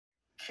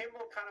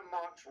Kimmel kind of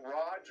mocked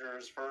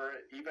Rogers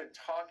for even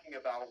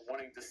talking about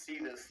wanting to see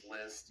this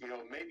list. You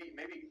know, maybe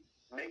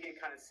making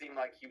it kind of seem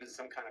like he was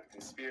some kind of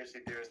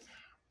conspiracy theorist.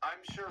 I'm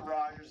sure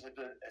Rogers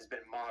has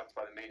been mocked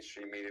by the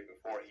mainstream media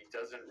before. He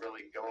doesn't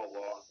really go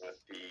along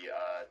with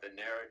the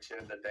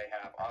narrative that they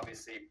have.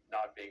 Obviously,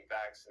 not being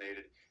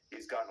vaccinated,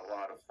 he's gotten a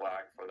lot of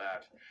flack for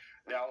that.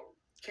 Now,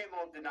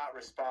 Kimmel did not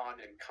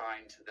respond in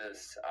kind to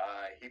this.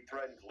 He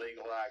threatened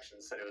legal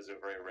action, said it was a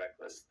very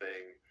reckless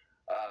thing.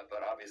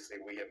 But obviously,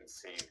 we haven't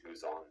seen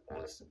who's on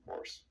the list, of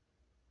course.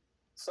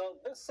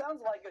 So this sounds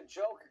like a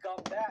joke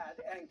gone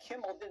bad, and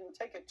Kimmel didn't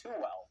take it too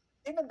well.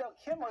 Even though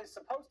Kimmel is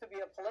supposed to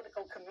be a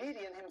political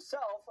comedian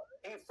himself,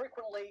 he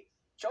frequently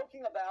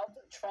joking about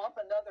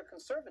Trump and other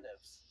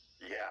conservatives.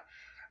 Yeah,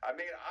 I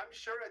mean, I'm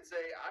sure it's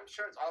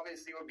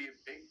obviously would be a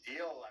big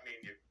deal. I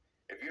mean,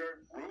 if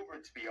you're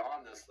rumored to be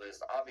on this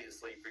list,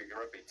 obviously for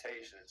your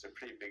reputation, it's a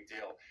pretty big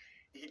deal.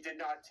 He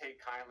did not take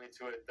kindly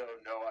to it, though.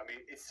 No, I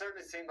mean, it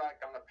certainly seemed like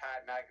on the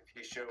Pat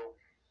McAfee show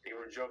they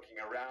were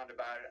joking around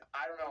about it.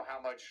 I don't know how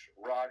much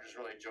Rogers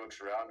really jokes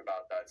around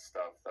about that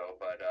stuff,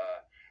 though. But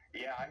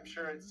yeah, I'm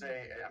sure it's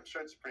a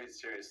pretty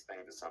serious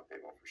thing to some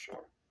people for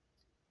sure.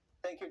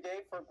 Thank you,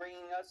 Dave, for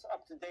bringing us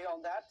up to date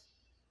on that.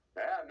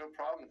 Yeah, no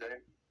problem,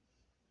 Dave.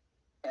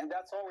 And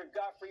that's all we've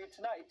got for you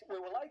tonight. We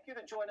would like you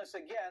to join us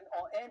again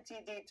on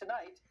NTD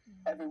Tonight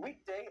every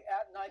weekday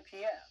at 9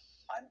 p.m.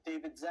 I'm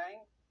David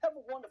Zhang. Have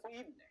a wonderful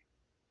evening.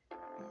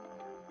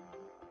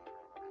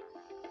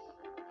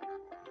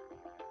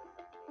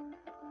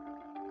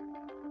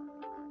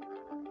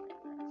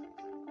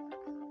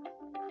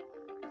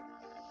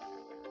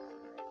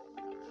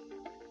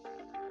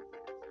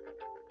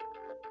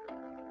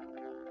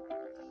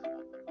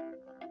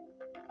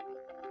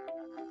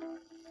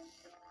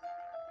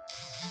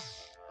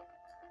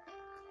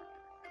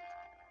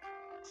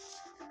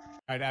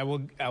 All right,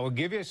 I will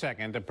give you a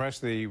second to press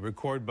the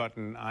record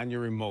button on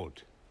your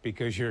remote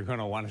because you're going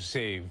to want to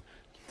save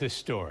this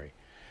story.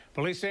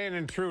 Police say an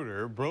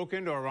intruder broke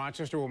into a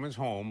Rochester woman's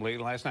home late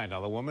last night.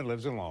 Now, the woman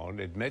lives alone,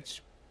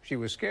 admits she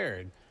was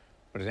scared.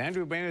 But as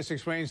Andrew Banis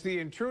explains, the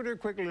intruder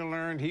quickly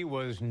learned he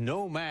was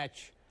no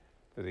match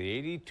for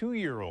the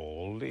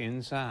 82-year-old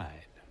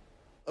inside.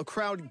 A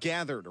crowd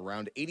gathered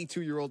around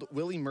 82-year-old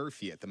Willie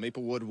Murphy at the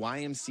Maplewood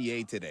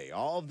YMCA today,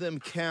 all of them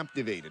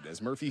captivated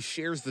as Murphy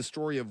shares the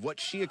story of what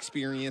she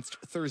experienced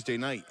Thursday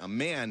night. A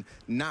man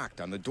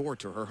knocked on the door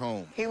to her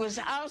home. He was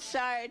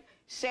outside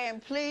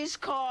saying, please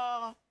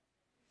call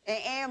an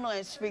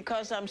ambulance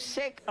because I'm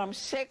sick, I'm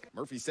sick.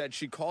 Murphy said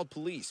she called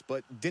police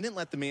but didn't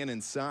let the man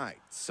inside.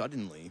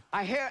 Suddenly,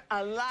 I hear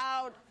a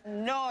loud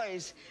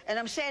noise and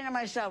I'm saying to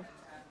myself,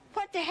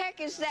 what the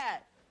heck is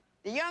that?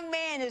 The young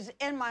man is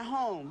in my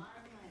home.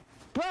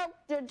 Broke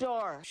the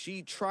door.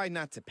 She tried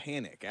not to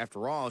panic.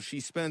 After all, she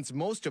spends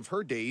most of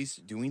her days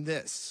doing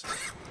this.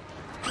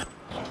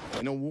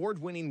 An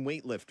award-winning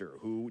weightlifter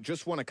who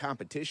just won a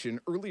competition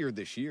earlier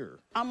this year.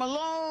 I'm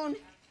alone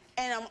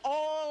and I'm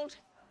old,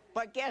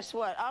 but guess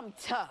what? I'm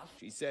tough.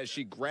 She says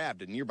she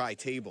grabbed a nearby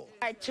table.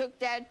 I took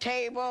that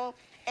table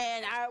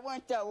and I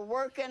went to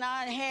working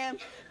on him,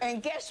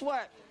 and guess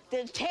what?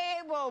 The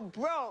table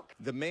broke.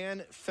 The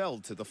man fell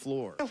to the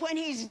floor. When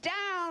he's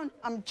down,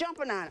 I'm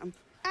jumping on him.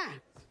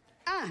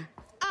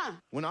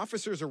 When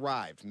officers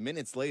arrived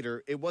minutes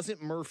later, it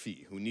wasn't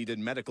Murphy who needed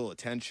medical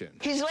attention.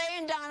 He's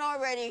laying down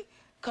already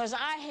because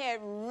I had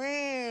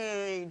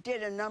really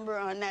did a number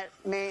on that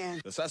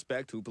man. The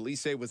suspect, who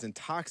police say was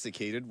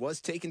intoxicated,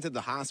 was taken to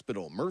the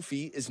hospital.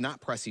 Murphy is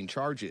not pressing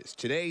charges.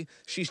 Today,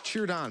 she's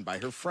cheered on by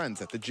her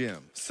friends at the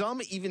gym,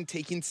 some even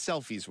taking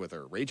selfies with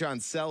her.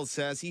 Rajon Sells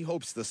says he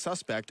hopes the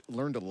suspect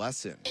learned a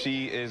lesson.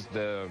 She is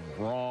the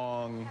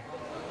wrong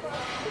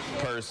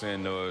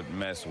person to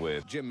mess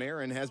with. Jim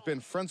Marin has been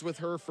friends with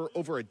her for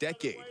over a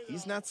decade.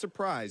 He's not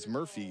surprised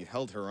Murphy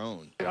held her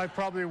own. I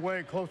probably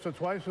weigh close to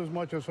twice as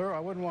much as her. I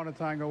wouldn't want to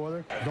tango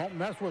with her. Don't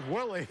mess with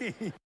Willie.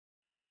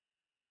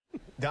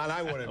 Don,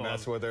 I wouldn't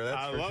mess with her. That's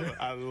I love it.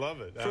 I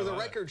love it. For the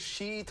record,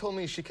 she told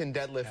me she can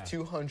deadlift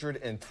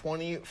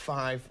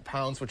 225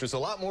 pounds, which is a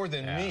lot more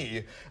than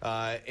me.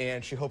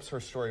 And she hopes her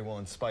story will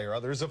inspire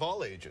others of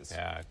all ages.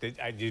 Yeah.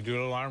 Did you do a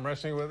little arm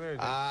wrestling with her?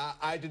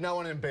 I did not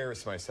want to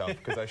embarrass myself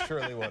because I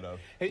surely would have.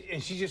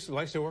 And she just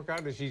likes to work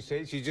out, does she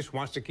say? She just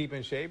wants to keep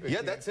in shape?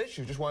 Yeah, that's it.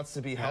 She just wants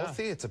to be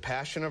healthy. It's a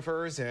passion of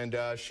hers, and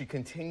she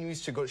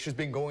continues to go. She's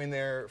been going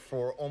there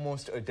for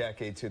almost a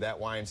decade to that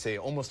YMCA,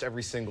 almost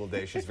every single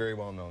day. She's very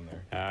well known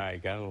there. All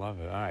right, gotta love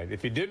it. All right,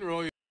 if you didn't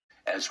roll your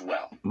as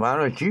well. Why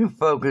don't you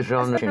focus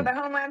on the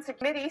Homeland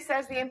Security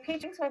says the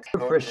impeachment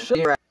will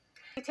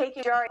take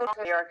New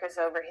Yorkers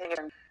over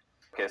here.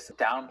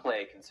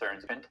 Downplay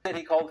concerns that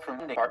he called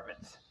from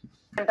departments.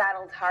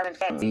 Battled hard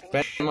against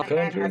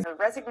has a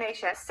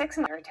resignation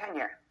 6-year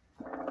tenure.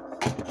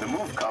 The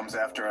move comes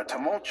after a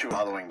tumultuous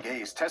following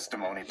Gay's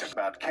testimony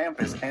about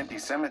campus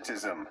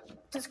anti-Semitism.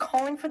 Is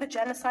calling for the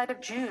genocide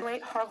of Jews.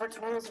 Harvard's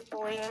rules of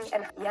bullying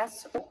and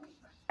yes,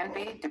 and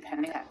be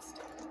depending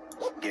test.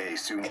 Gay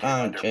soon came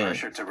under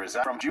pressure to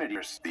resign from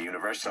Judas, the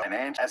Universal,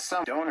 and as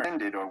some donor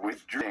ended or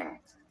withdrew.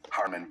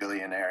 Harmon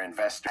billionaire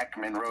investor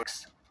Ekman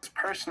Rooks is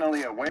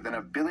personally aware than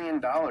 $1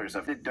 billion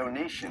of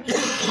donations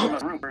from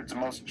Harvard's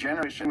most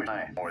generous.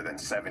 More than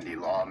 70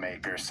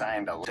 lawmakers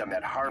signed a letter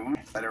that Harvard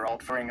letter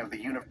altering of the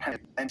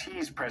University and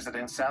teased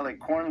President Sally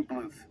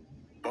Kornbluth,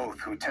 both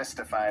who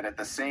testified at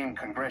the same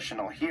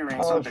congressional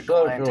hearing, so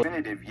declined a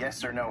definitive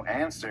yes or no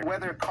answer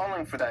whether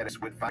calling for that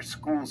is with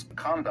school's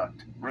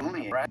conduct,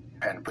 ruling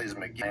and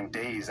Bismarck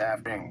days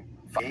after.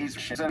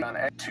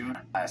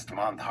 Last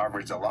month,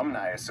 Harvard's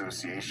Alumni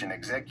Association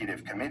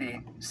Executive Committee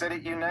said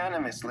it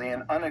unanimously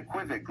and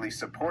unequivocally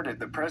supported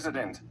the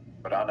president.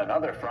 But on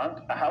another front,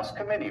 a House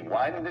committee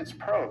widened its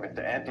probe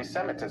into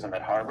anti-Semitism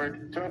at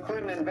Harvard to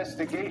include an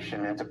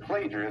investigation into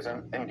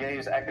plagiarism in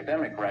Gay's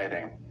academic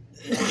writing.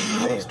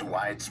 Faced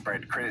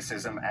widespread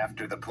criticism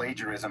after the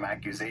plagiarism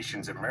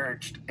accusations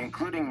emerged,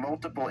 including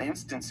multiple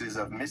instances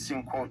of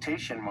missing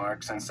quotation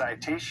marks and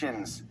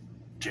citations.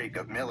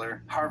 Jacob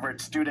Miller, Harvard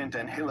student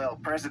and Hillel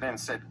president,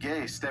 said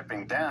Gay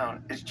stepping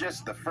down is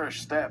just the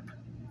first step.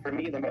 For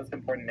me, the most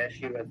important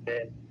issue has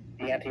been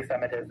the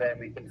anti-Semitism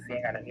we've been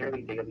seeing on a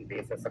nearly daily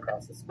basis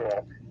across the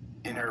school.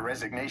 In her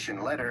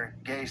resignation letter,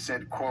 Gay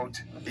said,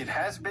 quote, "It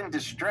has been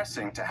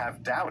distressing to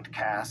have doubt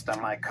cast on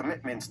my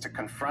commitments to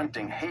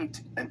confronting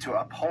hate and to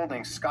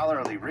upholding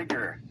scholarly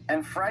rigor,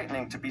 and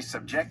frightening to be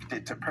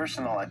subjected to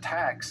personal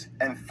attacks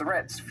and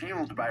threats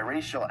fueled by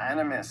racial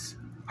animus."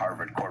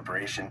 Harvard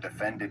Corporation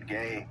defended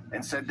Gay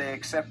and said they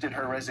accepted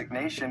her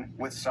resignation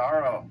with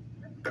sorrow.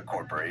 The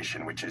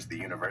corporation, which is the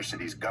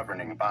university's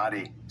governing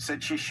body,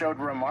 said she showed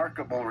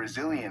remarkable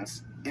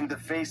resilience in the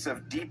face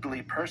of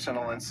deeply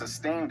personal and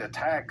sustained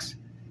attacks.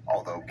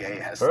 Although Gay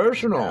has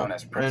personal down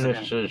as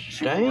president, and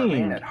she will remain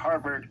sustained. at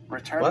Harvard,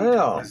 returning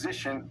to a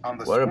position on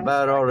the What school's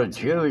about all the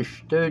faculty.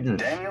 Jewish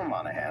students? Daniel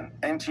Monahan,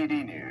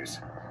 NTD News.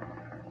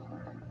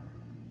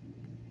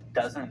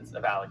 Dozens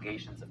of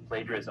allegations of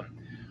plagiarism.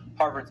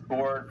 Harvard's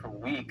board for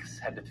weeks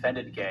had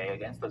defended Gay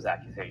against those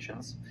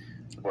accusations.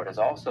 The board has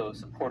also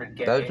supported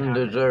Gay Doesn't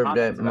after deserve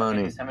comments that about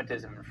money.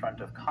 anti-Semitism in front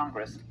of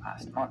Congress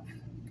last month.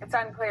 It's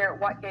unclear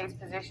what Gay's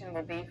position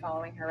will be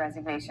following her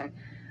resignation.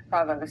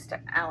 Provost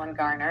Alan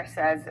Garner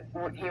says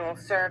he will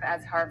serve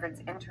as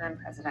Harvard's interim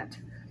president.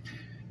 Here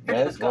to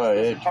That's discuss why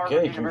this Harvard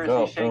education University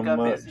costs so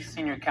shakeup is much.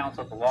 senior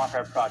counsel at the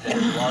Lawfare Project,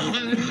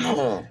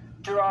 Gerard.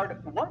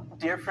 Gerard, what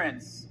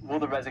difference will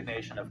the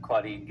resignation of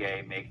Claudine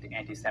Gay make to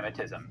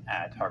anti-Semitism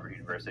at Harvard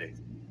University?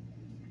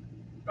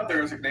 Well, the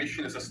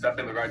resignation is a step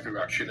in the right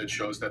direction. It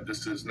shows that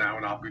this is now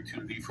an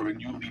opportunity for a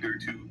new leader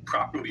to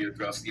properly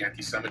address the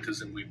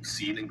anti-Semitism we've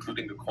seen,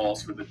 including the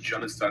calls for the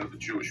genocide of the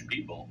Jewish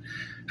people.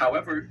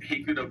 However,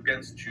 hatred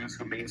against Jews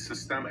remains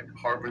systemic.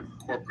 Harvard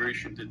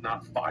Corporation did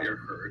not fire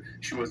her.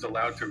 She was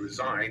allowed to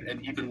resign,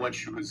 and even when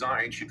she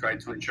resigned, she tried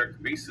to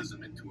inject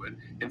racism into it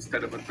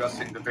instead of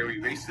addressing the very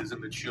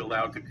racism that she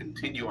allowed to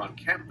continue on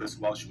campus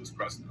while she was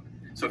president.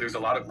 So there's a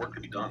lot of work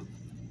to be done.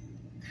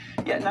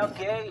 Yeah, now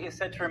Gay is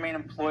said to remain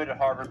employed at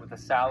Harvard with a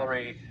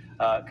salary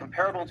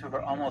comparable to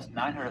her almost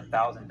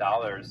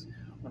 $900,000.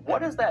 What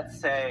does that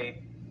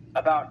say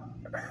about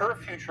her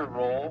future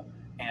role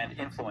and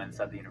influence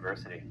at the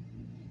university?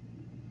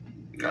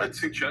 It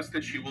suggests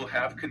that she will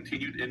have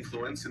continued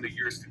influence in the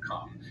years to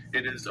come.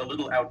 It is a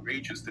little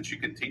outrageous that she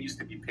continues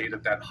to be paid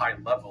at that high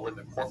level. In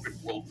the corporate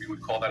world, we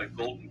would call that a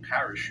golden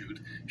parachute.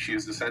 She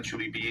is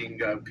essentially being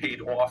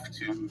paid off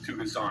to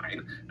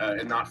resign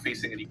and not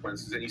facing any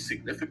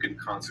significant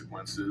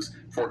consequences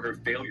for her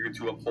failure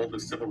to uphold the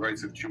civil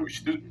rights of Jewish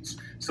students.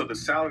 So the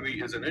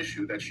salary is an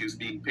issue that she is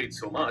being paid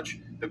so much.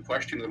 The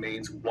question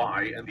remains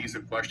why, and these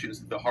are questions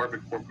that the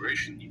Harvard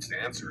Corporation needs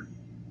to answer.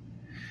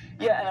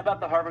 Yeah, and about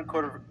the Harvard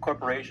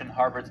Corporation,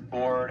 Harvard's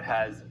board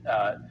has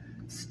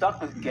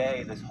stuck with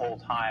Gay this whole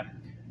time.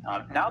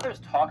 Now there's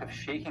talk of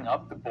shaking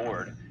up the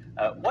board.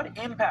 What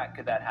impact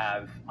could that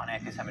have on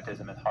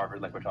anti-Semitism at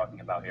Harvard, like we're talking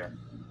about here?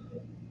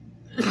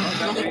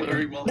 That may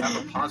very well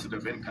have a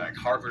positive impact.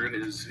 Harvard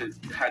has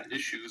had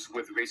issues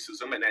with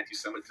racism and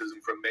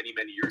anti-Semitism for many,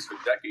 many years, for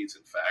decades,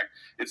 in fact.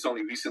 It's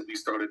only recently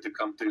started to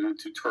come to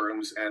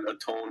terms and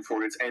atone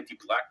for its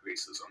anti-Black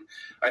racism.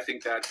 I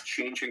think that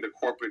changing the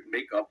corporate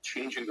makeup,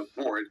 changing the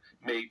board,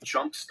 may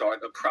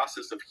jumpstart a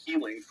process of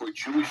healing for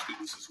Jewish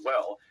students as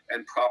well,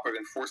 and proper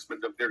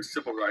enforcement of their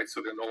civil rights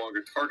so they're no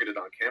longer targeted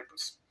on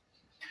campus.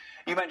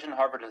 You mentioned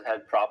Harvard has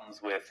had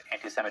problems with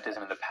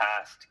anti-Semitism in the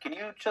past. Can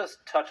you just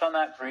touch on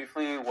that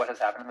briefly, what has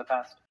happened in the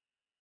past?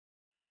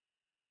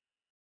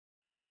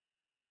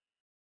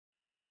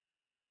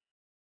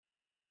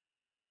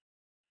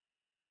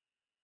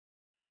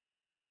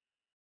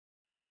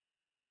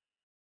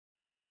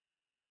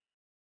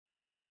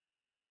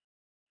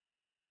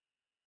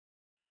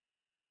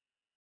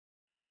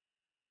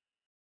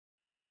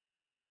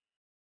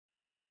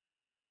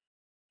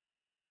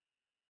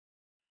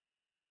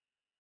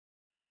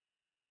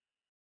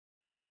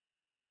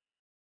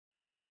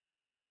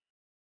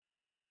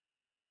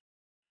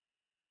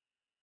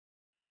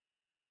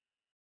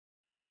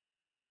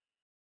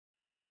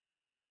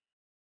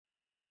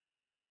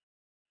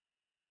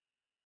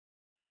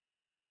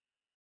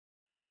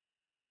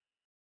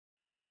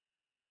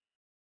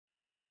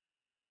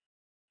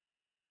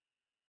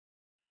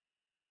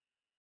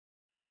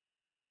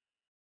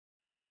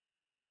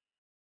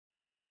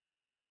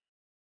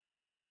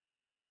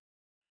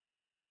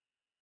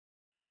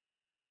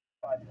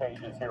 5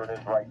 pages. Here it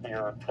is right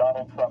here.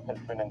 Donald Trump has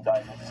been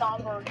indicted.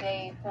 Somber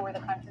day for the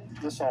country.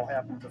 This all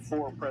happened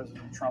before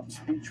President Trump's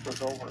speech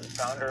was over. The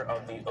founder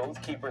of the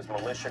Oath Keepers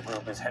militia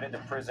group is headed to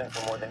prison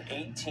for more than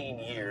 18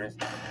 years.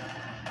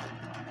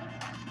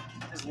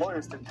 His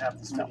lawyers didn't have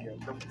this video.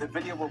 The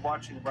video we're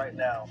watching right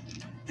now,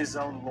 his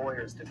own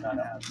lawyers did not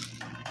have it.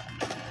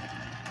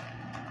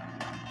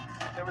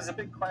 There was a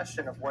big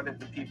question of what did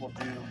the people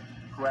do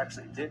who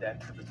actually did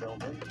enter the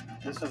building.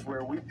 This is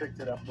where we picked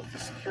it up with the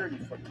security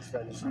footage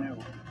that is new.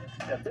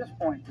 At this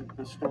point,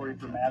 the story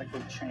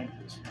dramatically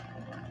changes.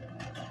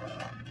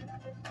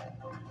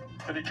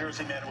 The New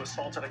Jersey man who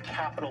assaulted a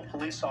Capitol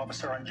police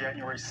officer on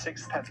January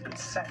 6th has been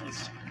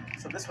sentenced.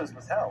 So this was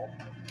withheld.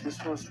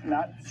 This was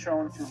not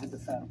shown to the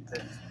defendant.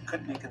 It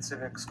could be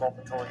considered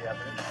exculpatory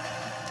evidence.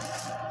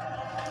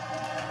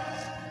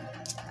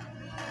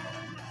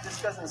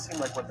 This doesn't seem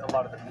like what a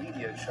lot of the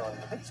media is showing.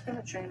 It's going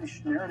to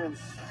change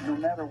narratives no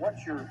matter what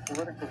your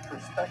political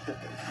perspective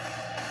is.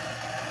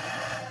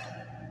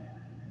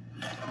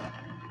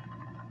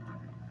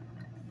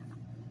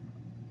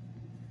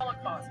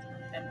 Holocaust,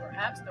 and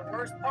perhaps the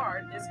worst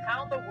part is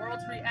how the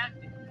world's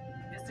reacting.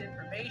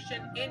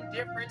 Misinformation,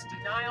 indifference,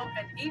 denial,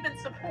 and even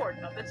support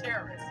of the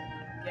terrorists.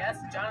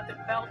 Guests Jonathan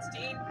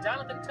Feldstein,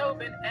 Jonathan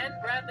Tobin, and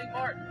Bradley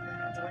Martin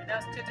join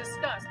us to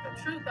discuss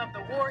the truth of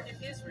the war in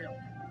Israel.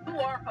 Who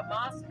are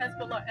Hamas,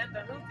 Hezbollah, and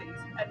the Houthis,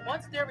 and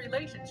what's their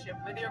relationship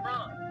with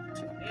Iran?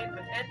 Tune in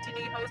with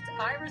NTD host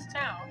Iris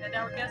Tao and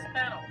our guest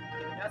panel,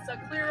 giving us a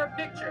clearer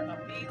picture of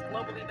these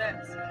global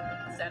events.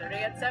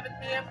 Saturday at 7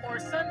 p.m. or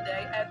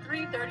Sunday at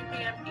 3:30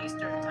 p.m.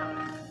 Eastern Time.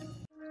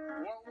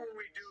 What will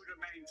we do to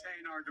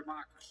maintain our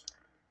democracy?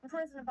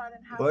 President Biden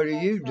has What are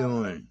you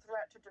doing?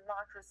 Threat to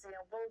democracy,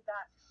 and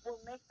will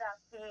make that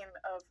theme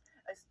of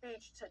a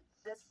speech to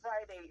this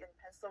Friday in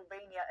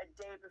Pennsylvania, a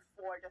day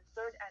before the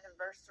 3rd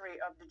anniversary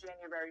of the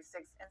January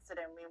 6th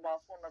incident.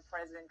 Meanwhile, former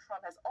President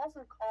Trump has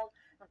also called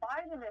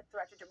Biden a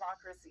threat to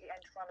democracy, and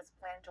Trump is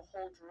planning to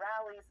hold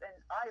rallies in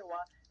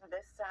Iowa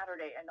this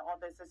Saturday. And all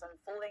this is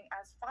unfolding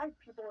as 5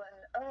 people in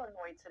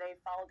Illinois today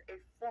filed a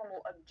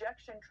formal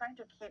objection, trying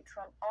to keep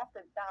Trump off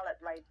the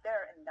ballot right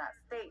there in that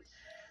state.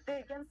 They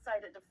again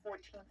cited the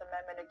 14th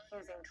Amendment,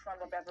 accusing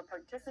Trump of ever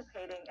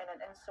participating in an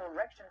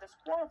insurrection,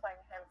 disqualifying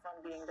him from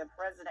being the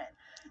president.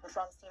 And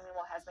Trump's team,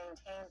 meanwhile, has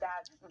maintained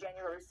that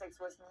January 6th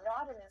was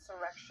not an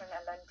insurrection,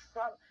 and then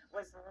Trump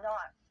was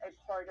not a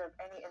part of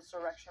any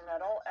insurrection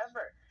at all,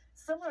 ever.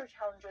 Similar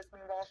challenges,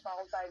 meanwhile,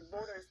 filed by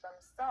voters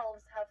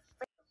themselves have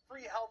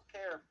Free health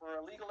care for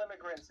illegal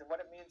immigrants and what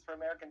it means for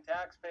American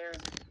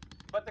taxpayers.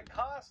 But the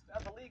cost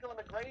of illegal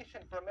immigration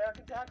for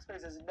American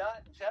taxpayers is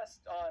not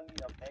just on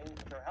paying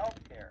for their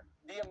health care.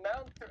 The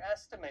amount they're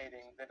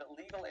estimating that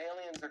illegal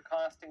aliens are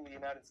costing the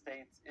United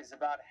States is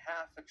about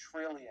 $500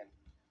 billion.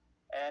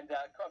 And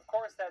of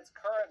course, that's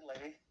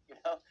currently,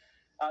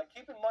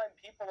 keep in mind,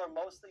 people are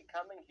mostly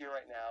coming here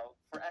right now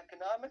for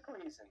economic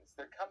reasons.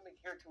 They're coming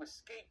here to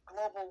escape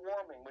global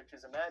warming, which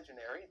is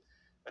imaginary,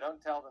 but don't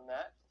tell them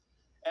that.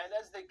 And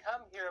as they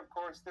come here, of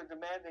course, they're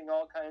demanding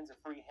all kinds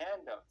of free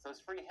handouts.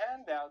 Those free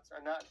handouts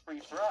are not free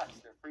for us.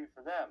 They're free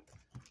for them.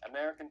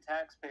 American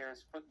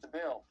taxpayers foot the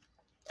bill.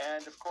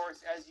 And, of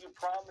course, as you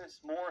promise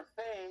more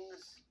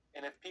things,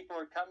 and if people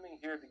are coming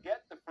here to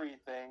get the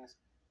free things,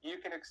 you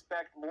can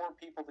expect more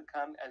people to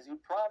come as you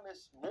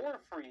promise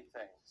more free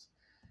things.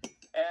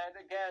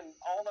 And, again,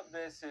 all of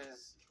this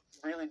is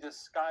really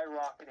just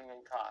skyrocketing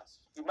in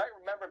cost. You might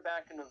remember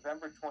back in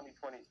November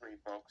 2023,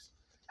 folks,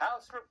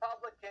 House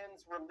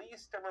Republicans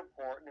released a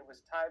report, and it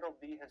was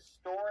titled The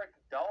Historic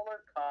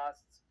Dollar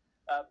Costs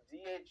of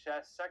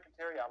DHS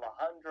Secretary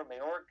Alejandro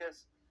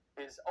Mayorkas,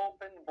 His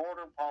Open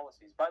Border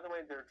Policies. By the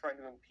way, they're trying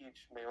to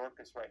impeach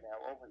Mayorkas right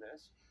now over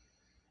this.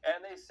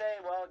 And they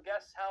say, well,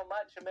 guess how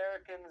much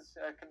Americans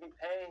could be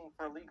paying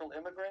for illegal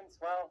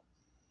immigrants? Well,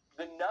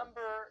 the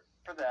number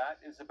for that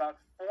is about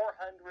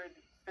 $451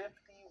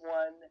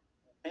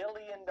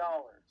 billion.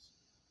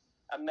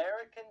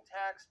 American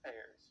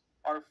taxpayers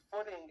are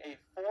footing a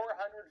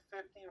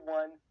 $451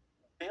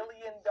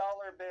 billion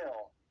bill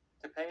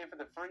to pay for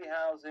the free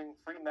housing,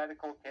 free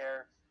medical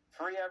care,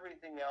 free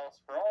everything else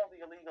for all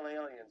the illegal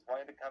aliens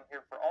wanting to come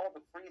here for all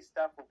the free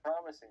stuff we're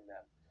promising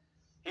them.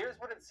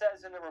 Here's what it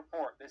says in the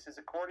report. This is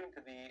according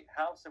to the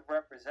House of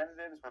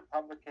Representatives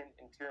Republican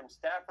Interim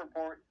Staff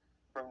Report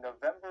from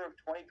November of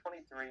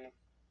 2023.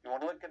 You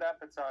want to look it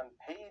up? It's on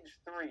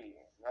page 3.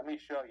 Let me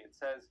show you. It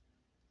says,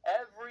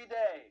 every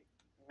day,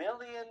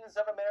 millions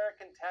of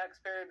American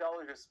taxpayer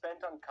dollars are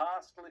spent on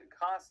costs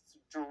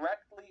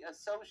directly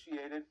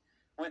associated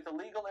with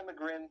illegal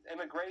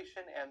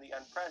immigration and the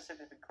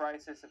unprecedented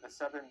crisis at the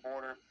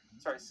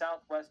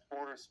southwest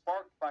border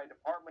sparked by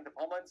Department of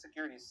Homeland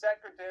Security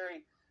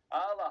Secretary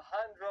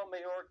Alejandro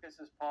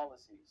Mayorkas'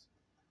 policies.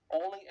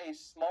 Only a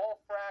small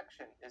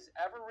fraction is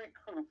ever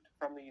recouped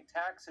from the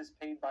taxes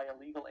paid by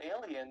illegal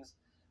aliens,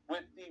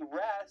 with the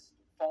rest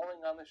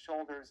falling on the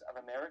shoulders of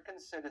American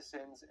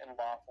citizens and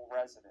lawful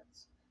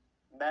residents.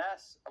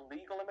 Mass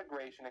illegal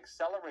immigration,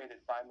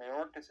 accelerated by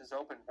Mayorkas'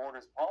 open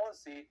borders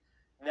policy,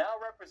 now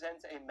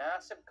represents a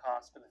massive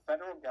cost for the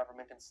federal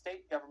government and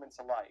state governments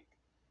alike,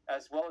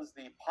 as well as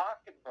the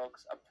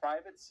pocketbooks of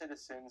private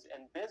citizens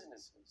and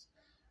businesses.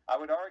 I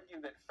would argue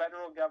that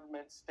federal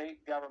government,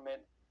 state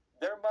government,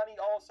 their money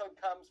also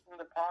comes from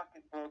the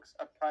pocketbooks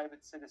of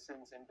private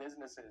citizens and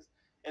businesses.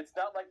 It's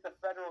not like the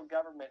federal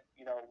government,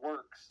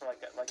 works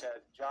like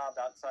a job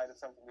outside of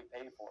something we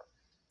pay for.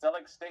 It's not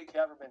like state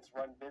governments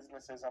run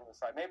businesses on the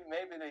side.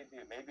 Maybe they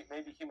do.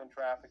 Maybe human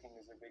trafficking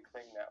is a big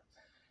thing now.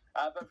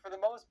 But for the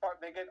most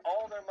part, they get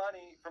all their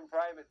money from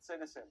private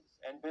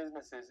citizens and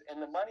businesses, and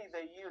the money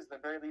they use, at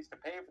the very least, to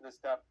pay for this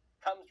stuff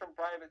comes from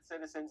private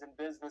citizens and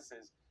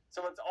businesses.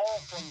 So it's all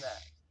from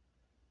that.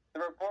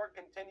 The report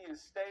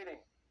continues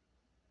stating,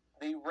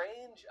 the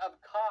range of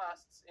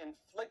costs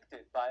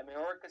inflicted by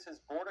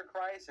Mayorkas' border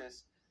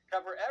crisis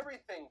cover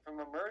everything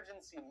from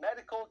emergency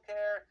medical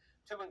care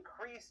to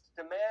increased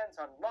demands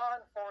on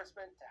law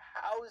enforcement to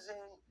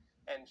housing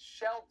and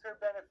shelter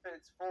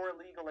benefits for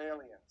illegal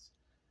aliens.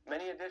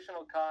 Many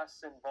additional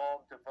costs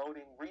involve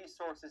devoting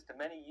resources to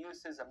many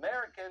uses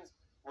Americans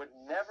would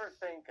never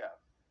think of.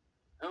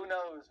 Who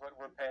knows what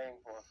we're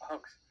paying for,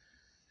 folks?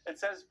 It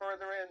says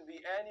further in,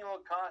 the annual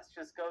cost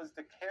just goes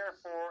to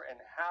care for and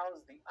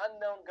house the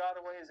unknown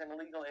gotaways and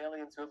illegal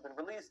aliens who have been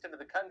released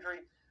into the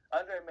country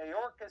under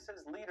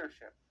Mayorkas'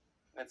 leadership.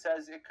 And it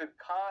says it could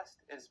cost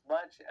as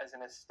much as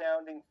an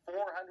astounding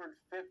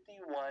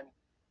 $451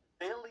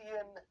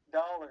 billion.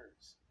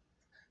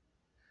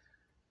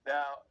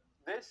 Now,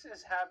 this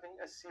is having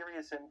a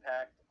serious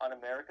impact on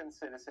American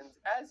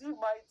citizens, as you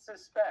might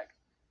suspect,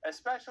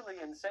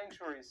 especially in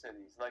sanctuary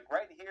cities, like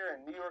right here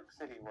in New York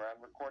City, where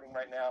I'm recording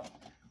right now,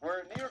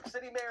 where New York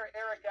City Mayor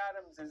Eric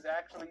Adams is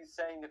actually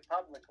saying it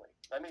publicly.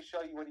 Let me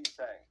show you what he's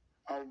saying.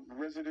 Our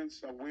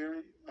residents are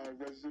weary. Our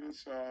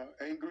residents are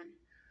angry.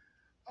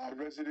 Our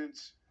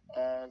residents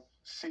are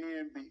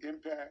seeing the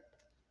impact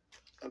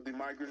of the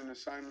migrant and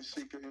asylum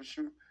seeker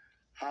issue,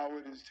 how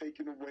it is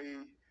taken away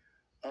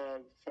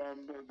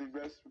from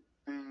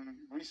the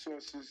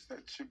resources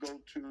that should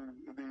go to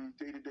the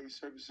day-to-day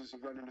services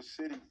of running the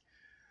city.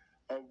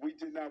 We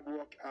did not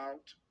walk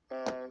out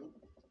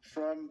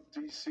from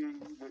D.C.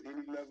 with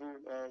any level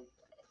of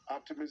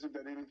optimism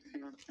that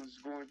anything is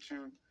going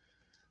to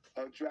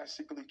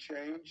drastically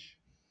change.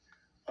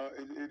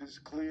 It is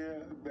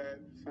clear that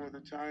for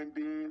the time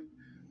being,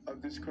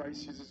 this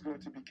crisis is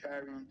going to be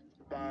carried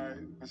by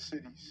the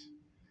cities.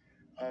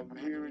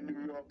 Here in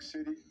New York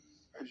City,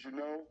 as you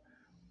know,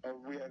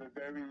 we had a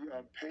very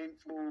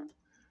painful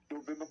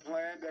November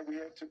plan that we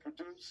had to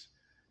produce,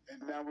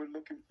 and now we're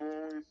looking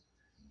forward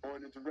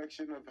in the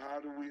direction of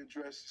how do we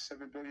address the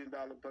 $7 billion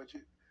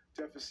budget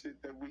deficit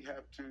that we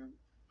have to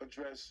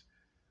address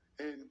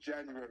in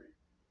January.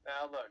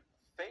 Now look,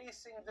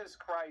 facing this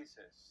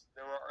crisis,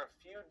 there are a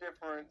few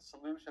different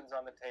solutions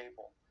on the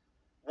table.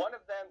 One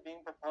of them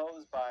being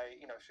proposed by,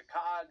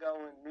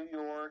 Chicago and New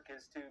York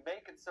is to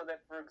make it so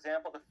that, for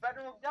example, the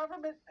federal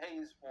government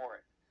pays for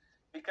it.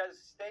 Because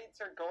states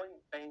are going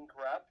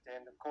bankrupt,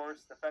 and of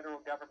course the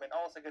federal government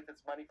also gets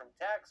its money from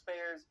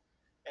taxpayers,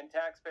 and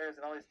taxpayers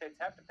in all these states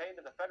have to pay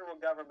to the federal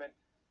government.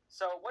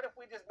 So what if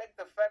we just make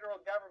the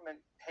federal government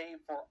pay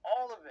for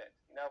all of it?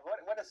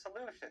 What a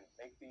solution.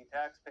 Make the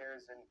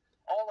taxpayers and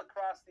all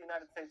across the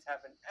United States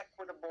have an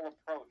equitable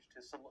approach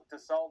to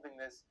solving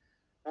this,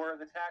 where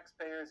the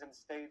taxpayers in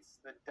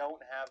states that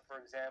don't have, for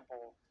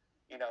example,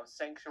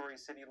 sanctuary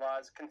city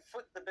laws can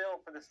foot the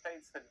bill for the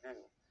states that do.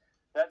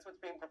 That's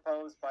what's being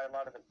proposed by a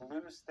lot of the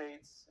blue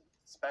states,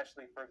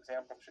 especially, for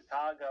example,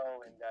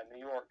 Chicago and New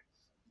York.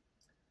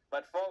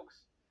 But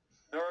folks,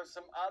 there are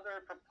some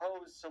other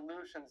proposed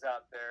solutions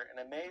out there, and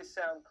it may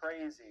sound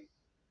crazy,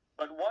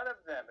 but one of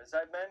them, as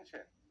I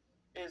mentioned,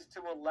 is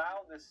to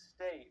allow the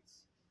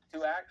states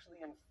to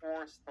actually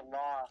enforce the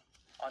law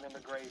on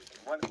immigration.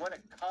 What a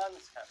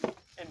concept.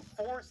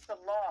 Enforce the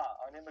law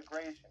on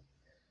immigration.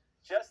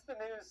 Just the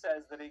News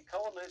says that a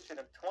coalition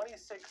of 26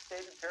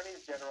 state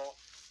attorneys general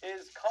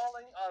is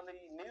calling on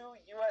the new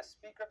U.S.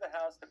 Speaker of the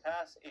House to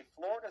pass a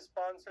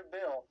Florida-sponsored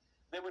bill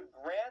that would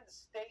grant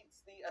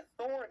states the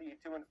authority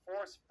to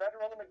enforce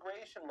federal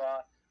immigration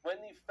law when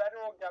the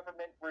federal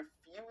government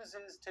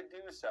refuses to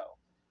do so.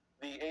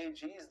 The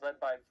AGs, led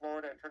by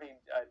Florida Attorney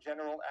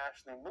General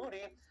Ashley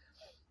Moody,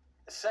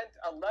 sent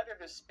a letter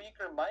to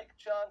Speaker Mike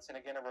Johnson,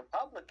 again a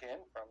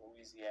Republican from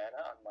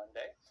Louisiana, on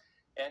Monday,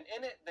 and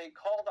in it they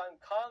called on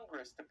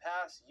Congress to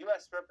pass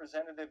U.S.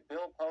 Representative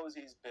Bill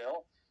Posey's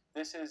bill.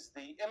 This is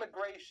the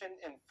Immigration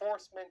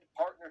Enforcement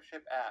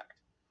Partnership Act.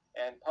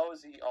 And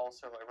Posey,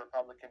 also a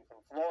Republican from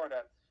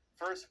Florida,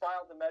 first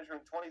filed the measure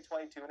in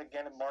 2022 and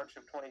again in March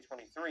of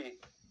 2023.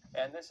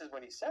 And this is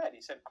what he said. He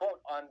said,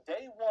 quote, "On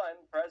day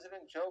one,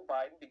 President Joe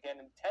Biden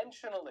began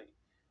intentionally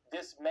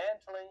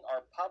dismantling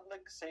our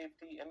public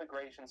safety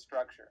immigration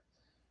structure."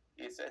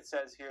 It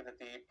says here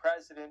that the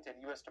President and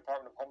U.S.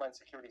 Department of Homeland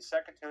Security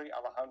Secretary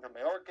Alejandro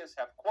Mayorkas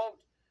have, quote,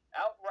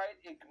 "outright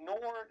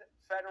ignored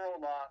federal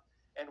law,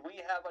 and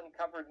we have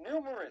uncovered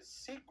numerous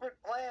secret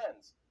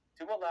plans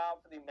to allow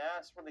for the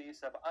mass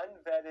release of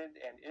unvetted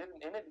and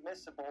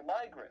inadmissible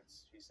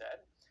migrants," she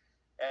said.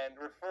 and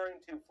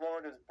referring to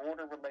Florida's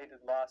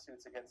border-related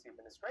lawsuits against the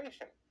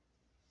administration.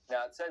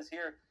 Now, it says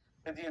here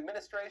that the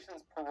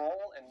administration's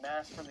parole and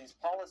mass release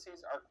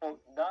policies are, quote,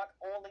 not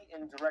only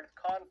in direct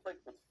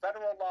conflict with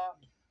federal law,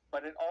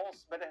 but it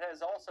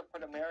has also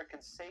put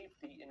American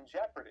safety in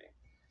jeopardy.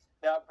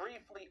 Now,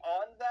 briefly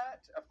on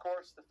that, of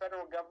course, the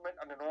federal government,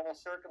 under normal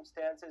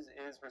circumstances,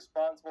 is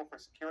responsible for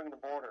securing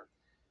the border.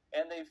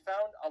 And they've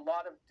found a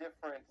lot of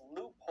different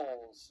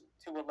loopholes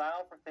to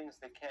allow for things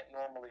they can't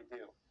normally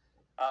do.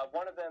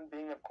 One of them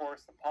being, of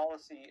course, the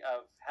policy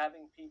of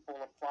having people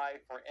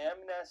apply for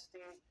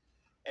amnesty.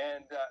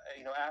 And,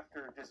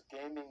 after just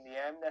gaming the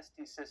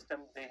amnesty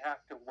system, they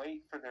have to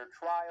wait for their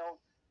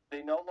trial.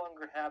 They no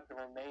longer have the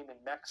Remain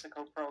in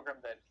Mexico program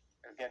that,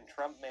 again,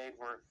 Trump made,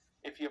 where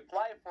if you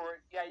apply for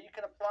it, yeah, you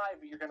can apply,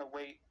 but you're going to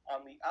wait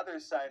on the other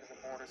side of the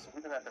border, so we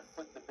don't have to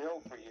foot the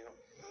bill for you.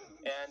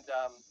 And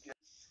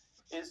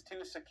is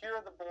to secure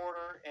the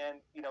border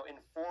and,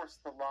 enforce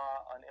the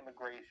law on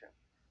immigration.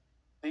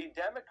 The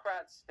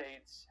Democrat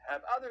states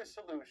have other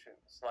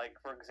solutions, like,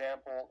 for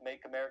example,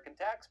 make American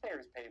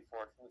taxpayers pay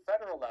for it from the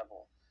federal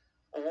level.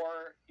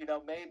 Or,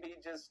 maybe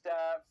just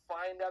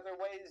find other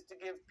ways to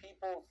give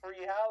people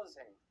free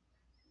housing.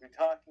 We're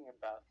talking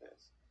about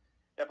this.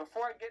 Now,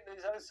 before I get into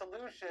these other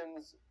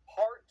solutions,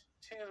 part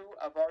 2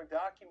 of our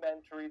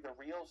documentary, The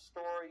Real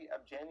Story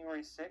of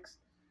January 6th,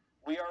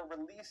 we are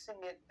releasing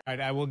it. All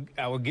right,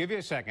 I will give you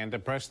a second to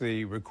press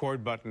the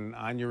record button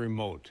on your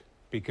remote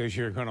because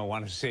you're going to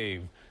want to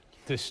save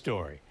this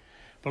story.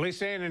 Police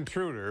say an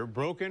intruder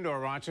broke into a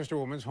Rochester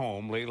woman's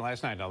home late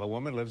last night. Now, the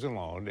woman lives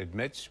alone,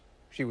 admits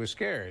she was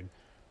scared.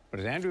 But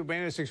as Andrew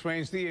Banis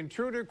explains, the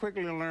intruder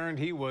quickly learned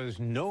he was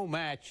no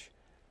match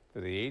for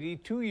the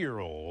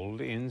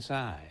 82-year-old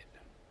inside.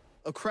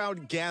 A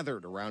crowd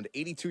gathered around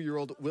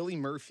 82-year-old Willie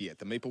Murphy at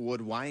the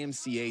Maplewood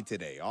YMCA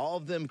today, all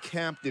of them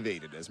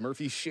captivated as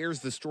Murphy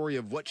shares the story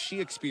of what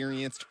she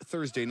experienced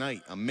Thursday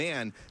night. A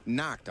man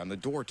knocked on the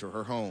door to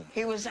her home.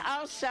 He was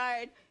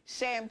outside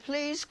saying,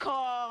 please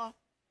call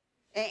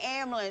an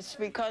ambulance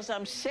because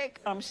I'm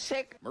sick.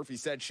 Murphy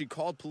said she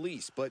called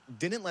police, but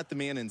didn't let the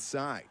man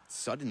inside.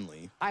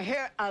 Suddenly, I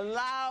hear a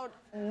loud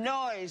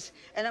noise,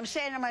 and I'm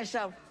saying to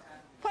myself,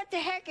 what the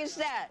heck is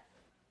that?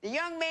 The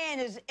young man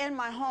is in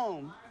my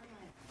home.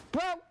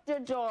 Broke the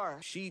door.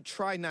 She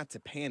tried not to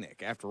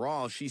panic. After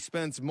all, she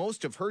spends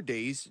most of her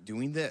days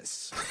doing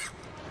this.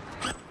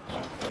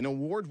 An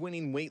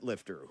award-winning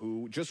weightlifter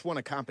who just won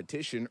a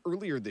competition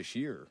earlier this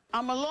year.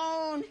 I'm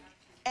alone,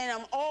 and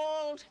I'm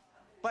old,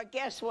 but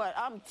guess what?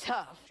 I'm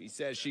tough. She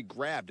says she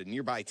grabbed a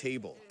nearby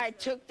table. I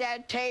took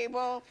that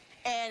table,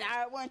 and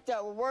I went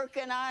to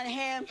working on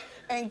him,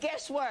 and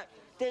guess what?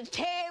 The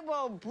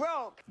table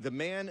broke. The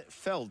man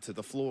fell to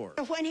the floor.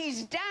 When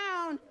he's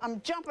down,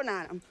 I'm jumping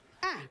on him.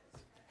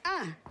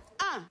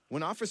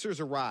 When officers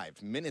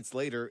arrived minutes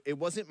later, it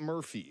wasn't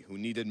Murphy who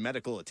needed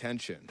medical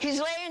attention. He's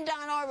laying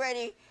down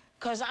already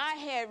because I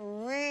had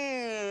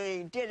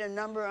really did a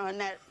number on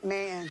that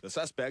man. The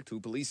suspect, who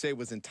police say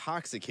was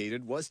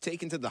intoxicated, was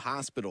taken to the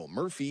hospital.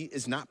 Murphy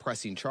is not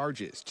pressing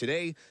charges.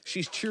 Today,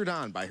 she's cheered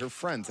on by her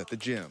friends at the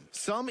gym.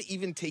 Some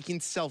even taking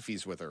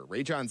selfies with her.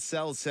 Rajon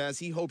Sells says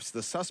he hopes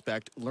the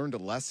suspect learned a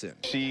lesson.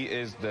 She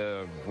is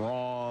the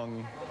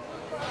wrong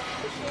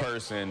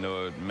person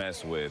to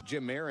mess with.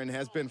 Jim Marin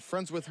has been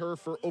friends with her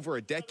for over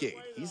a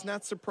decade. He's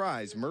not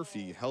surprised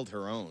Murphy held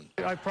her own.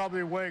 I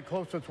probably weigh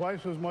close to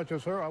twice as much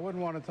as her. I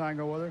wouldn't want to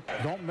tango with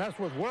her. Don't mess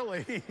with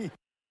Willie.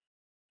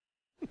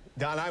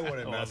 Don, I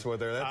wouldn't mess with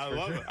her. That's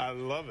I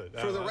love it.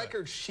 For the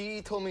record,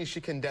 she told me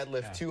she can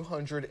deadlift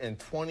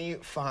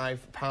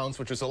 225 pounds,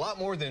 which is a lot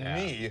more than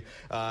me.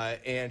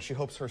 And she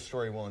hopes her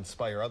story will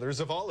inspire others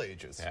of all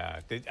ages. Yeah.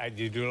 Did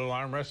you do a little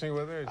arm wrestling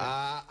with her?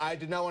 I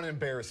did not want to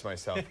embarrass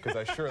myself because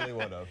I surely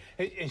would have.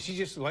 And she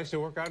just likes to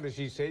work out, as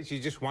she says? She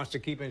just wants to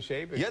keep in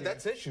shape? Yeah,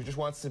 that's it. She just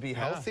wants to be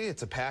healthy.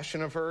 It's a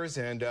passion of hers,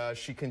 and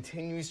she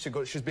continues to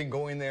go. She's been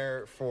going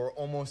there for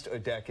almost a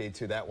decade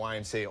to that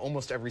YMCA,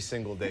 almost every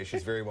single day.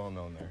 She's very well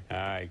known there. All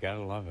right,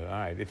 gotta love it. All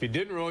right, if you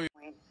didn't roll your...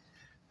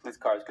 Police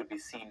cars could be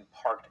seen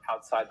parked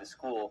outside the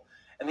school,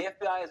 and the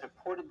FBI is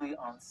reportedly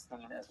on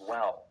scene as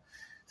well.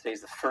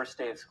 Today's the first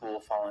day of school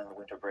following the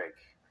winter break.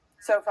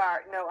 So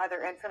far, no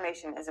other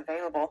information is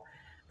available.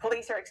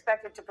 Police are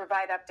expected to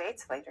provide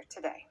updates later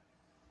today.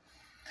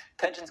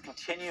 Tensions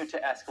continue to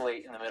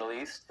escalate in the Middle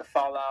East. The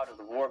fallout of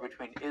the war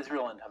between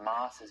Israel and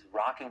Hamas is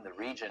rocking the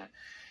region.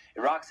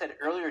 Iraq said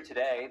earlier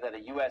today that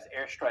a U.S.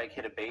 airstrike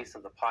hit a base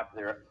of the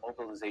popular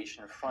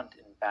Mobilization Front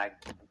in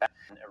Baghdad,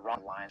 in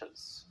Iran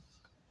lines.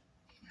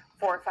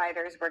 4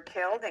 fighters were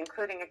killed,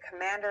 including a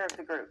commander of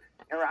the group.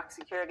 Iraq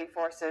security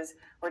forces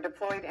were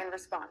deployed in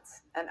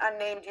response. An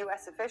unnamed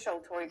U.S.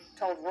 official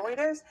told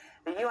Reuters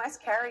the U.S.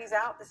 carried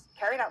out this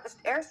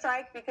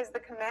airstrike because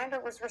the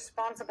commander was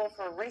responsible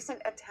for recent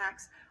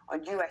attacks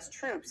on U.S.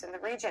 troops in the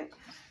region.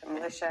 The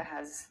militia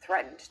has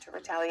threatened to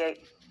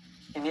retaliate.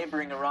 In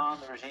neighboring Iran,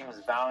 the regime is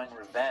vowing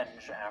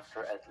revenge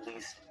after at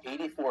least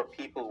 84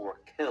 people were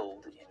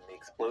killed in the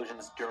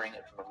explosions during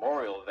a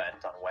memorial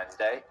event on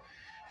Wednesday.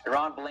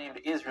 Iran blamed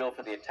Israel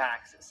for the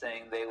attacks,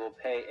 saying they will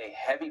pay a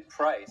heavy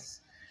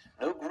price.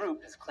 No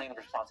group has claimed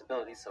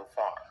responsibility so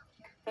far.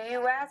 The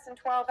U.S. and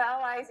 12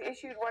 allies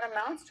issued what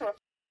amounts to a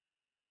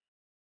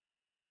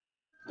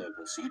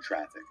global sea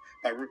traffic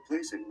by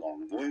replacing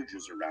long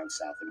voyages around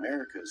South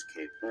America's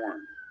Cape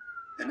Horn.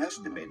 An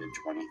estimated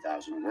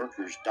 20,000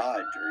 workers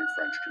died during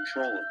French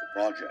control of the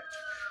project,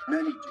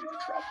 many due to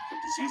tropical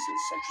diseases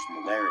such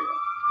as malaria.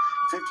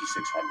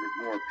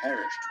 5,600 more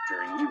perished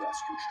during U.S.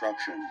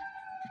 construction.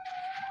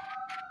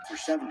 For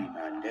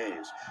 79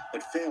 days,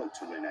 but failed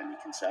to win any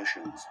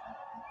concessions.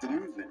 The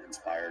movement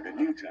inspired a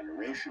new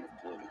generation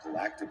of political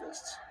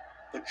activists,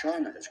 but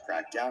China has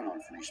cracked down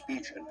on free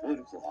speech and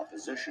political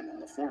opposition in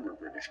the former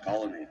British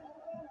colony.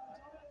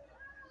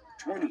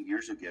 20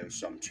 years ago,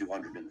 some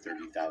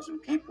 230,000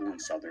 people in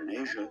southern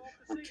Asia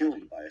were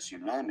killed by a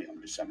tsunami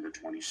on December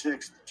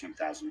 26,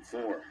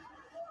 2004.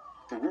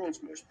 The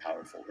world's most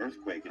powerful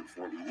earthquake in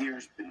 40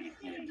 years beneath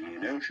the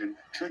Indian Ocean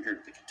triggered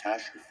the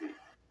catastrophe.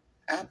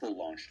 Apple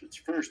launched its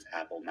first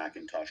Apple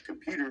Macintosh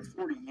computer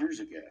 40 years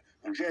ago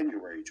on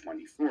January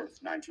 24,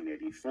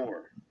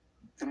 1984.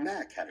 The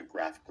Mac had a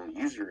graphical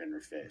user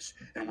interface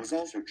and was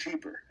also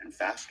cheaper and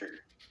faster.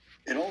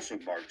 It also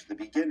marked the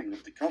beginning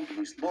of the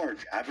company's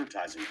large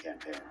advertising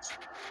campaigns.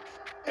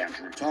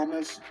 Andrew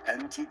Thomas,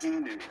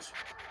 NTD News.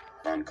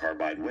 On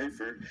carbide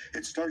wafer,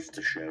 it starts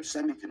to show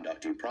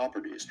semiconducting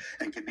properties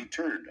and can be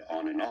turned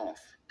on and off.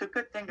 The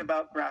good thing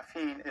about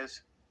graphene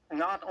is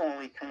not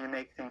only can you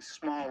make things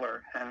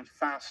smaller and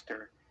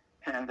faster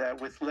and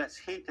with less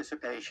heat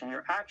dissipation,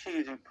 you're actually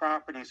using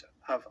properties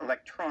of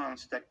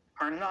electrons that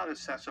are not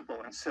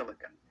accessible in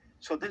silicon.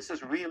 So this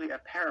is really a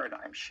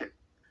paradigm shift.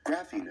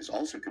 Graphene is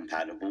also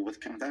compatible with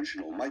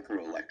conventional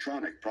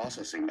microelectronic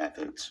processing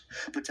methods,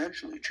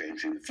 potentially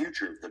changing the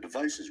future of the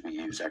devices we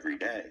use every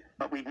day.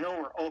 But we know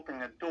we're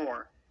opening a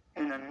door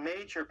in a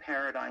major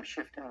paradigm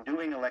shift in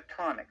doing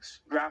electronics.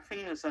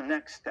 Graphene is the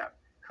next step.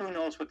 Who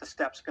knows what the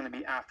step's going to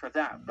be after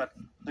that? But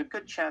there's a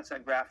good chance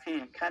that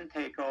graphene can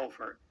take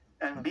over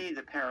and be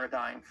the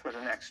paradigm for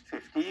the next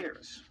 50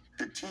 years.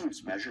 The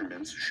team's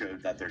measurements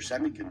showed that their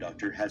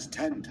semiconductor has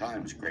 10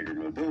 times greater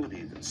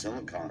mobility than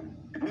silicon,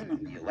 meaning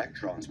the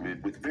electrons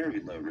move with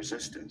very low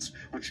resistance,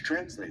 which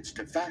translates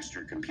to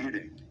faster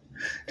computing.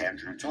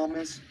 Andrew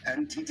Thomas,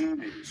 NTD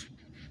News.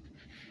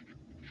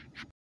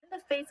 In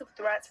the face of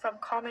threats from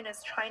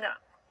Communist China,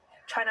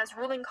 China's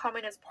ruling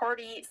Communist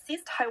Party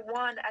sees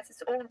Taiwan as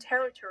its own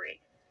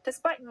territory,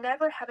 despite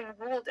never having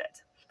ruled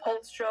it.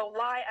 Polls show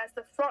Lai as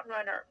the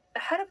frontrunner,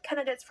 ahead of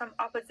candidates from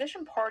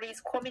opposition parties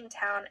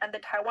Kuomintang and the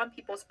Taiwan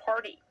People's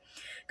Party.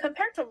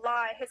 Compared to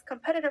Lai, his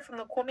competitor from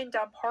the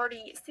Kuomintang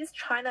Party sees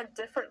China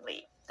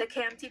differently. The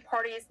KMT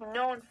party is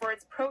known for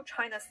its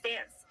pro-China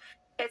stance.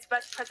 Its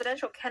vice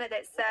presidential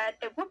candidate said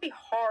it would be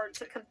hard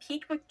to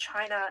compete with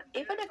China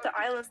even if the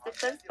island's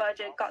defense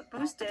budget got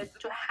boosted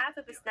to half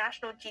of its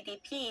national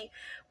GDP,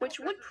 which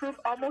would prove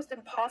almost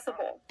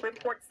impossible.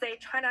 Reports say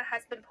China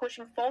has been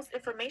pushing false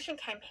information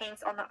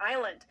campaigns on the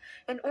island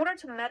in order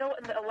to meddle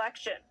in the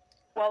election.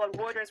 While a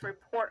Reuters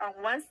report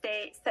on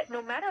Wednesday said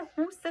no matter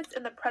who sits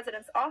in the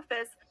president's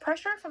office,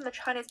 pressure from the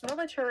Chinese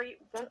military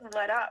won't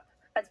let up.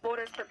 As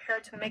voters prepare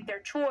to make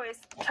their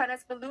choice,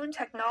 China's balloon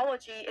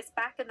technology is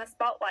back in the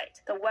spotlight.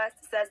 The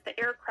West says the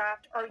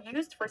aircraft are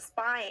used for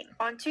spying.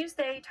 On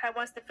Tuesday,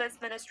 Taiwan's defense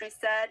ministry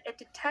said it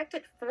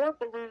detected 4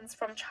 balloons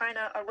from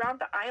China around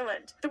the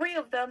island. 3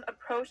 of them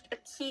approached a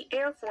key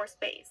Air Force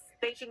base.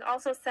 Beijing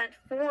also sent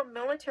 4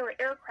 military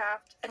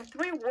aircraft and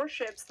 3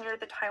 warships near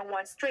the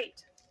Taiwan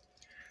Strait.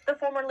 The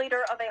former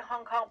leader of a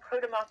Hong Kong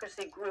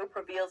pro-democracy group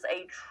reveals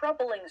a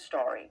troubling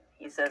story.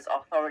 He says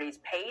authorities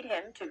paid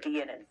him to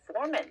be an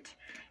informant.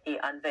 He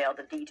unveiled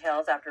the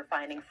details after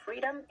finding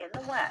freedom in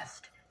the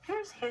West.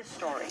 Here's his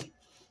story.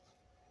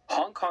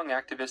 Hong Kong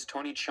activist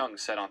Tony Chung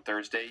said on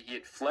Thursday he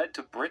had fled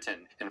to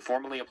Britain and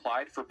formally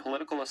applied for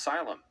political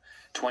asylum.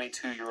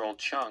 22-year-old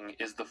Chung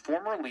is the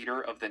former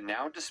leader of the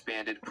now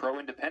disbanded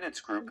pro-independence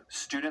group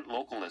Student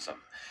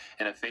Localism.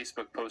 In a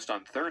Facebook post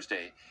on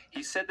Thursday,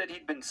 he said that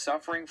he'd been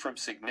suffering from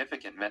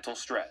significant mental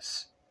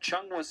stress.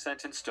 Chung was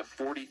sentenced to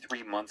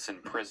 43 months in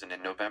prison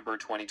in November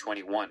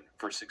 2021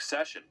 for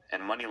succession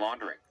and money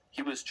laundering.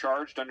 He was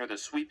charged under the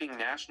sweeping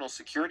national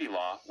security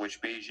law,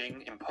 which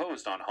Beijing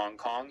imposed on Hong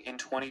Kong in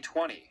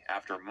 2020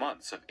 after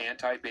months of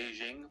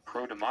anti-Beijing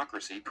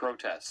pro-democracy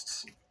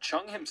protests.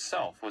 Chung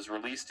himself was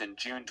released in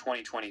June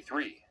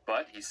 2023,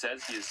 but he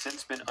says he has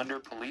since been under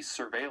police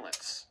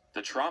surveillance,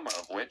 the trauma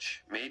of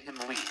which made him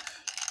leave.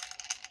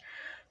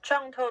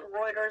 Chung told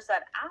Reuters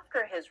that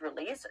after his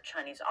release,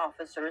 Chinese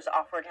officers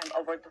offered him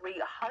over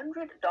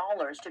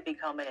 $300 to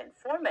become an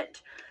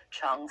informant.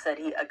 Chung said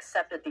he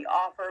accepted the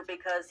offer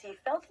because he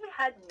felt he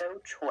had no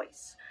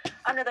choice.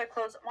 Under their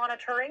close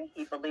monitoring,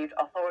 he believed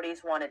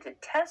authorities wanted to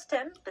test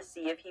him to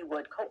see if he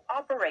would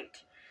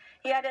cooperate.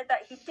 He added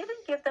that he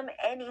didn't give them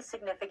any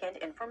significant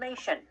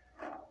information.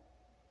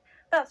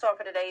 That's all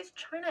for today's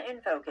China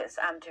in Focus.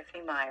 I'm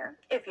Tiffany Meyer.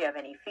 If you have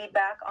any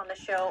feedback on the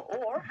show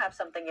or have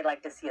something you'd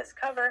like to see us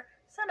cover,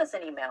 Send us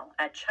an email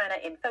at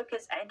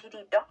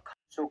chinainfocus@ntd.com.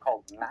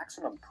 So-called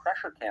maximum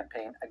pressure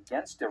campaign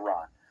against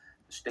Iran.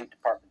 The State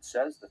Department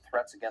says the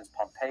threats against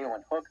Pompeo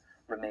and Hook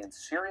remain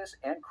serious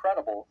and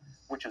credible,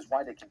 which is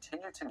why they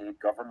continue to need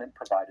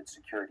government-provided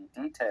security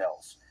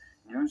details.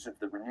 News of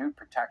the renewed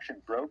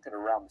protection broke at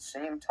around the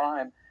same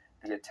time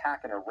the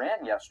attack in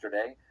Iran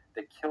yesterday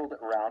that killed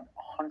around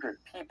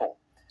 100 people.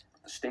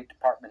 The State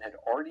Department had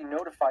already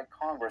notified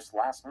Congress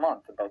last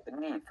month about the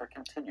need for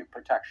continued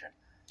protection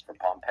for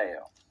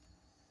Pompeo.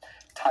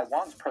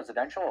 Taiwan's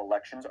presidential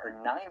elections are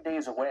 9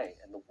 days away,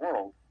 and the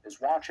world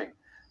is watching.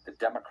 The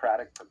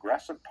Democratic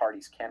Progressive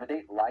Party's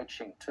candidate, Lai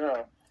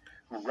Ching-te,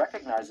 who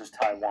recognizes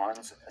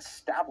Taiwan's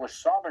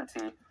established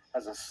sovereignty,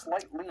 has a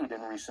slight lead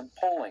in recent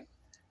polling.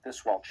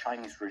 This while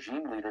Chinese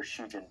regime leader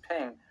Xi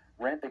Jinping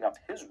ramping up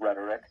his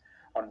rhetoric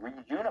on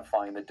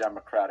reunifying the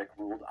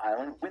democratic-ruled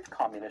island with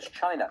communist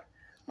China.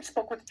 We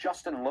spoke with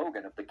Justin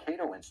Logan of the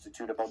Cato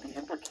Institute about the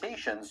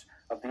implications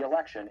of the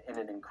election in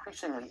an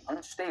increasingly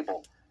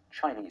unstable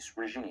Chinese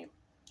regime.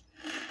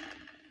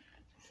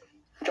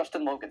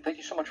 Justin Logan, thank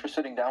you so much for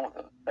sitting down with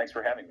us. Thanks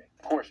for having me.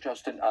 Of course,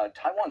 Justin,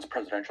 Taiwan's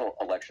presidential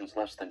election's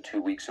less than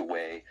 2 weeks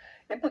away.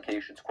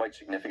 Implications quite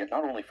significant,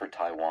 not only for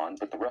Taiwan,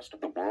 but the rest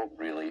of the world,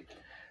 really.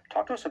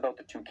 Talk to us about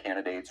the two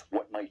candidates,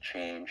 what might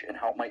change, and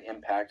how it might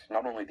impact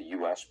not only the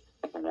U.S.,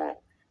 but the world.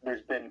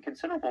 There's been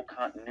considerable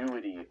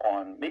continuity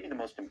on maybe the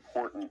most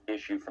important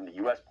issue from the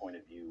U.S. point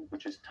of view,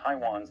 which is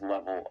Taiwan's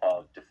level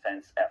of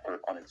defense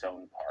effort on its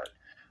own part.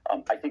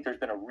 I think there's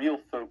been a real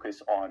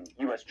focus on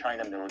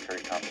U.S.-China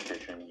military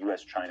competition,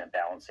 U.S.-China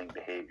balancing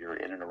behavior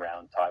in and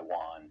around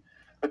Taiwan.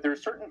 But there are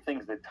certain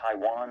things that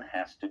Taiwan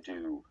has to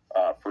do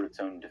for its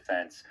own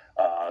defense,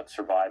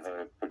 survive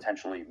a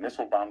potentially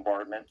missile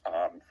bombardment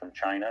from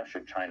China,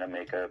 should China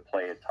make a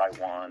play at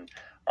Taiwan,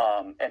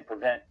 and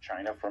prevent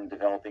China from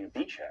developing a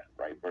beachhead,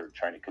 right, where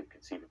China could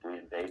conceivably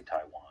invade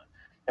Taiwan.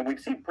 And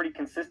we've seen pretty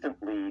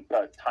consistently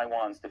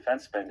Taiwan's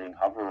defense spending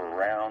hover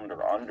around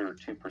or under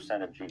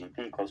 2% of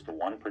GDP, close to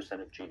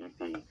 1% of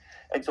GDP.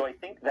 And so I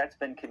think that's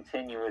been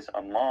continuous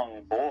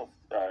among both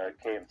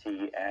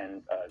KMT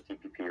and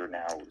DPP are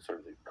now sort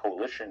of the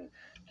coalition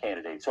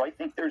candidates. So I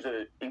think there's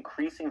an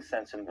increasing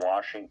sense in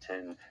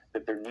Washington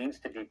that there needs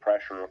to be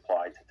pressure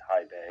applied to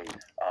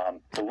Taipei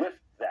to lift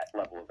that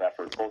level of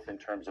effort, both in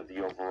terms of the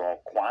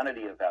overall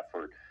quantity of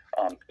effort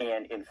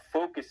and in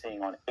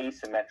focusing on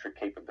asymmetric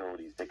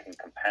capabilities that can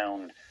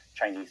compound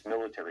Chinese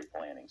military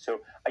planning. So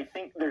I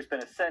think there's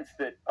been a sense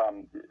that,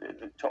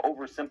 to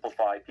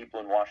oversimplify, people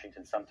in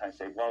Washington sometimes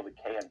say, well, the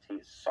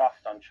KMT is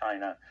soft on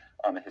China.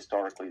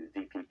 Historically,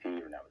 the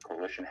DPP, or now the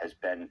coalition, has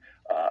been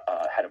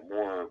had a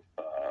more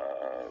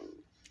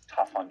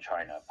tough on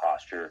China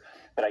posture.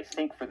 But I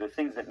think for the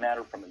things that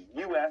matter from a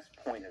U.S.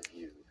 point of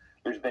view,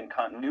 there's been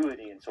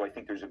continuity, and so I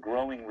think there's a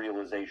growing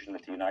realization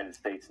that the United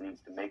States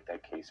needs to make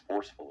that case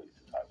forcefully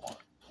to Taiwan.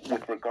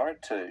 With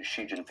regard to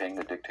Xi Jinping,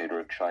 the dictator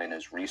of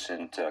China's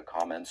recent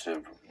comments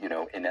of,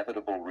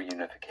 inevitable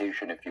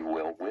reunification, if you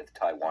will, with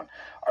Taiwan,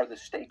 are the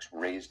stakes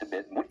raised a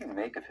bit? What do you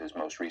make of his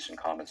most recent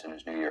comments in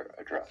his New Year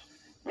address?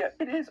 Yeah,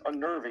 it is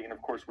unnerving, and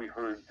of course we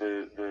heard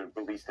the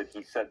release that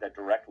he said that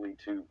directly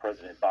to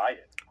President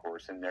Biden, of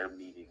course, in their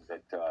meeting,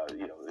 that,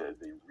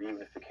 the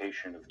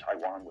reunification of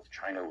Taiwan with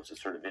China was a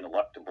sort of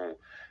ineluctable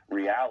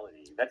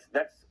reality. That's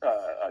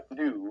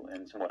new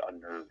and somewhat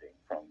unnerving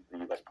from the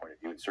U.S. point of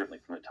view, and certainly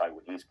from the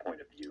Taiwanese point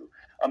of view.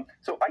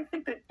 So I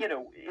think that,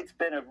 it's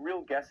been a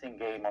real guessing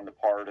game on the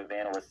part of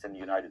analysts in the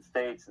United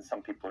States, and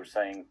some people are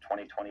saying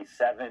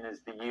 2027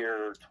 is the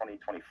year,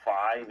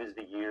 2025 is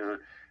the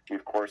year. We,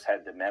 of course,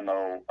 had the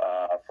memo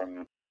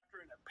from...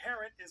 After an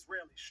apparent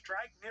Israeli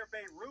strike near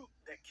Beirut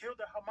that killed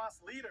a Hamas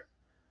leader.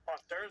 On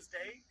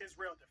Thursday,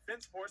 Israel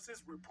Defense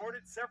Forces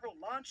reported several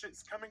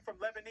launches coming from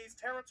Lebanese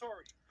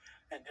territory.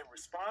 And in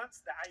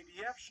response, the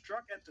IDF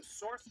struck at the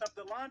source of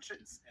the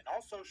launches and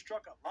also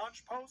struck a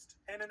launch post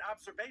and an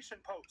observation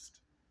post.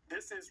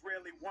 This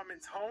Israeli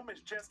woman's home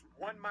is just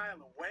 1 mile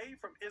away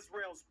from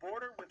Israel's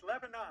border with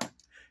Lebanon.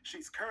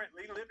 She's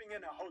currently living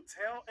in a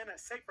hotel in a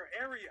safer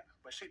area,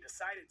 but she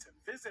decided to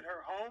visit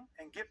her home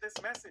and give this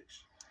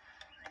message.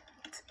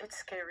 It's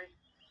scary,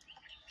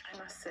 I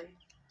must say.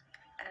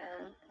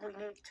 And we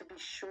need to be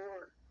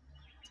sure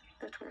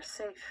that we're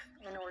safe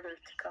in order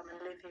to come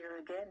and live here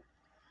again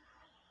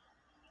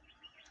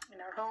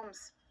in our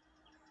homes.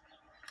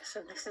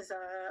 So this is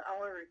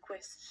our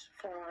request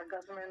from our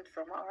government,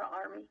 from our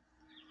army.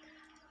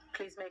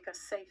 Please make us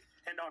safe.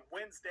 And on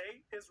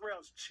Wednesday,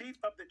 Israel's chief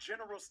of the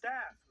general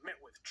staff met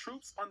with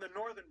troops on the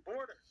northern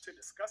border to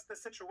discuss the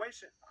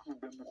situation.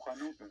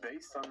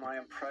 Based on my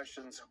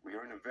impressions, we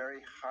are in a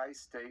very high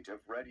state of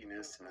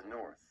readiness in the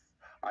north.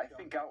 I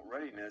think our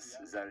readiness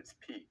is at its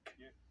peak.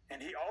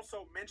 And he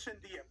also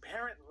mentioned the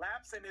apparent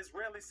lapse in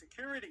Israeli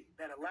security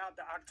that allowed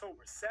the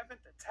October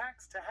 7th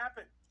attacks to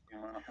happen.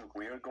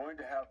 We are going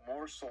to have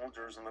more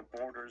soldiers on the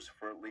borders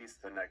for at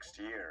least the next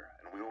year,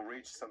 and we will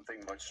reach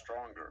something much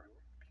stronger.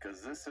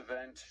 Because this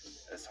event,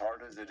 as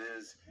hard as it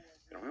is,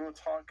 and we will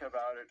talk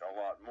about it a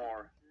lot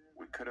more,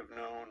 We could have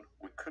known,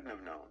 we couldn't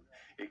have known.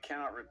 It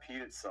cannot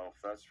repeat itself,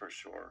 that's for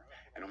sure.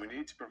 And we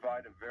need to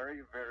provide a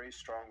very, very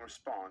strong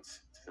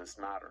response to this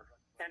matter.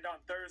 And on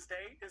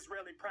Thursday,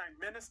 Israeli Prime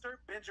Minister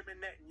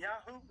Benjamin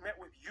Netanyahu met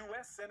with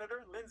U.S.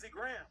 Senator Lindsey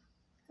Graham.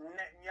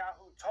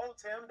 Netanyahu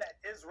told him that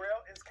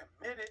Israel is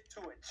committed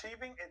to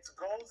achieving its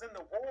goals in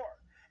the war.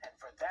 And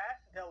for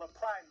that, they'll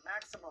apply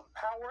maximum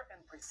power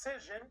and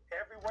precision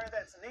everywhere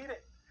that's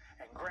needed.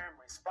 And Graham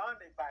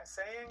responded by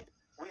saying,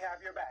 "We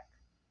have your back."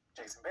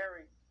 Jason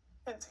Berry,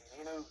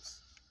 NTD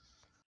News.